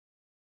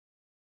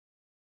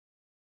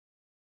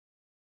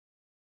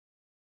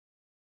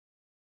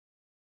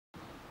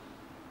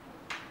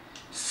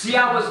See,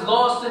 I was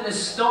lost in the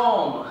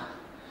storm.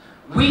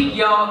 Weak,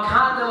 y'all,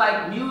 kinda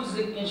like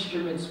music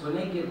instruments when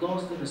they get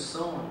lost in a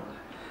song.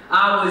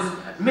 I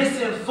was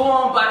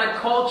misinformed by the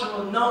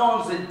cultural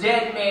norms. A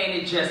dead man,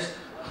 it just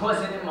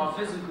wasn't in my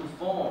physical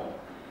form.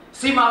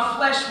 See, my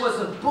flesh was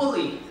a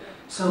bully,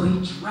 so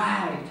he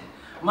dragged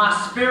my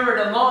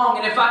spirit along.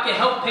 And if I can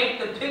help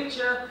paint the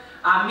picture,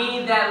 I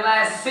mean that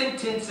last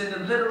sentence in the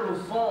literal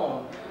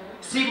form.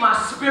 See, my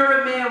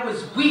spirit man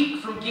was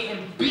weak from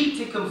getting beat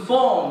to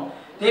conform.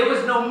 There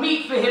was no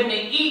meat for him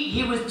to eat.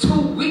 He was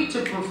too weak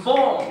to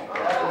perform.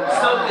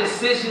 So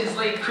decisions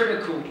lay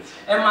critical,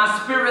 and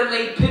my spirit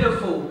lay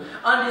pitiful.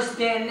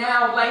 Understand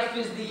now, life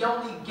is the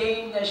only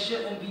game that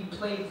shouldn't be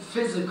played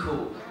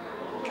physical.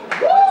 But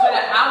to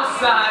the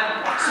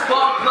outside,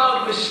 spark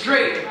plug was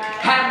straight.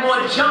 Had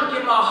more junk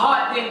in my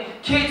heart than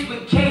kids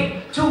with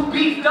cake. Too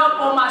beefed up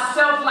on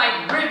myself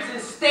like ribs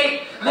and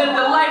steak. Lived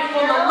a life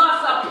full of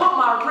lust, I put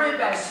my rib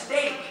at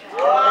stake.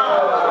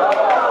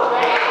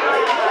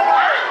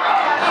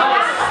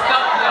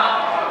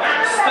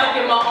 Stuck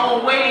in my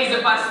own ways.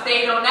 If I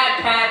stayed on that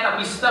path, I'd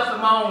be stuffing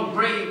my own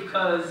grave.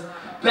 Cause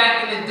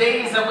back in the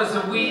days I was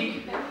a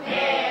weak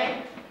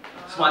man.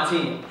 It's my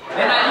team.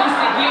 And I used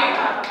to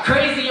get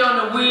crazy on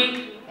the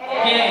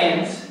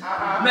weekends.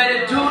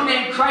 Met a dude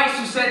named Christ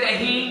who said that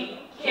he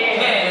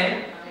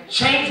can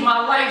change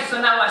my life,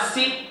 so now I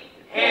seek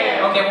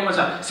him. Okay, one more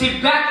time.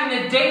 See, back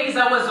in the days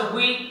I was a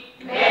weak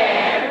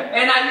man.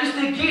 And I used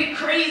to get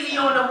crazy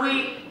on the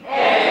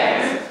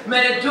weekends.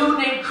 Met a dude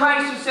named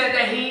Christ who said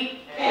that he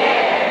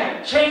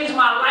can change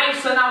my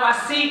life, so now I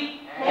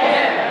seek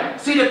him.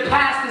 See, the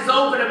past is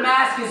over, the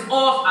mask is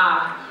off.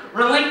 I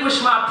relinquish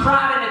my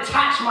pride and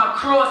attach my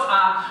cross.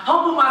 I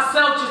humble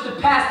myself just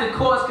to pass the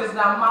course, because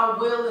now my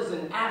will is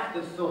an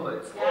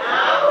afterthought.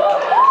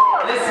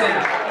 Listen,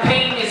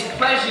 pain is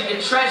pleasure,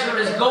 your treasure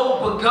is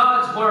gold, but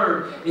God's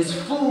word is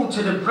food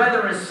to the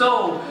brethren's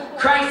soul.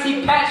 Christ,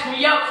 he patched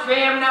me up,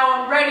 fam,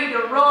 now I'm ready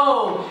to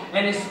roll.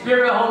 And his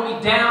spirit hold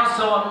me down,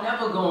 so I'm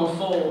never gonna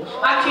fold.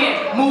 I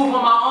can't move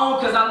on my own,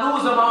 because I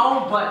lose on my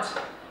own, but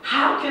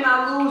how can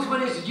I lose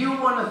when it's you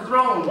on the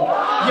throne?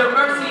 Your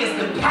mercy is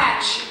the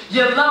patch.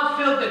 Your love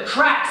filled the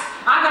cracks.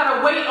 I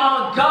gotta wait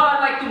on God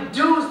like them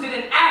dudes did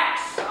in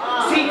Acts.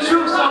 See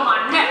truths on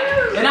my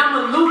neck, and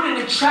I'm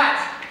eluding the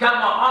traps. Got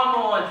my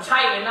armor on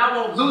tight, and I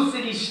won't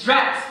loosen these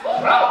straps.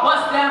 I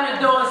bust down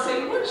the door and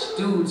say, which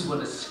dudes want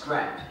to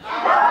scrap?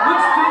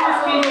 Which dudes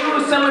can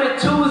use some of the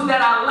tools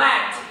that I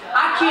lacked?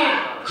 I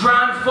can't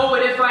grind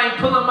forward if I ain't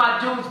pulling my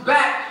dudes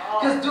back.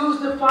 Because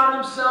dudes define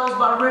themselves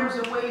by rims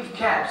and wave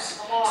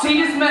caps.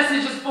 See, this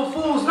message is for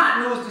fools, not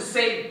news to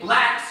save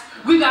blacks.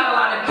 We got a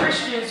lot of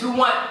Christians who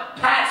want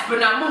pats, but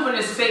not moving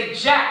to save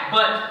Jack.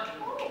 But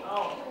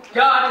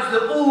God is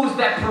the ooze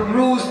that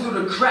peruse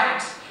through the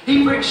cracks.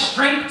 He brings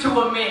strength to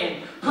a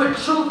man, put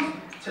truth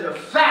to the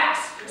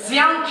facts. See,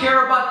 I don't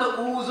care about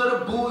the ooze or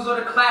the booze or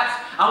the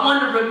claps. I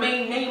want to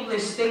remain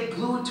nameless, stay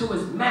glued to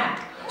his map.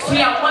 See,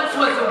 I once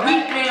was a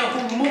weak man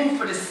who moved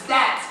for the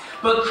stats,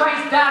 but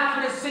Christ died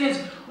for the sins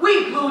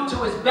we glued to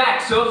his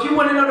back. So if you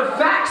want to know the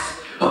facts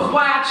of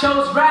why I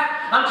chose rap,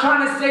 I'm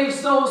trying to save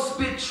souls,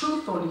 spit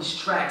truth on these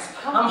tracks.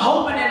 I'm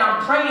hoping and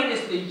I'm praying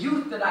it's the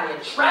youth that I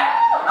attract.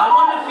 I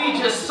want to feed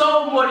your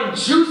soul more than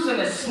juice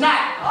in a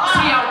snack.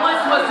 See, I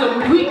once was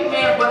a weak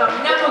man, but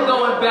I'm never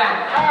going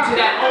back to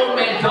that old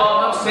man,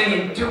 dog. I'm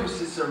saying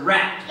deuce, it's a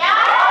rap.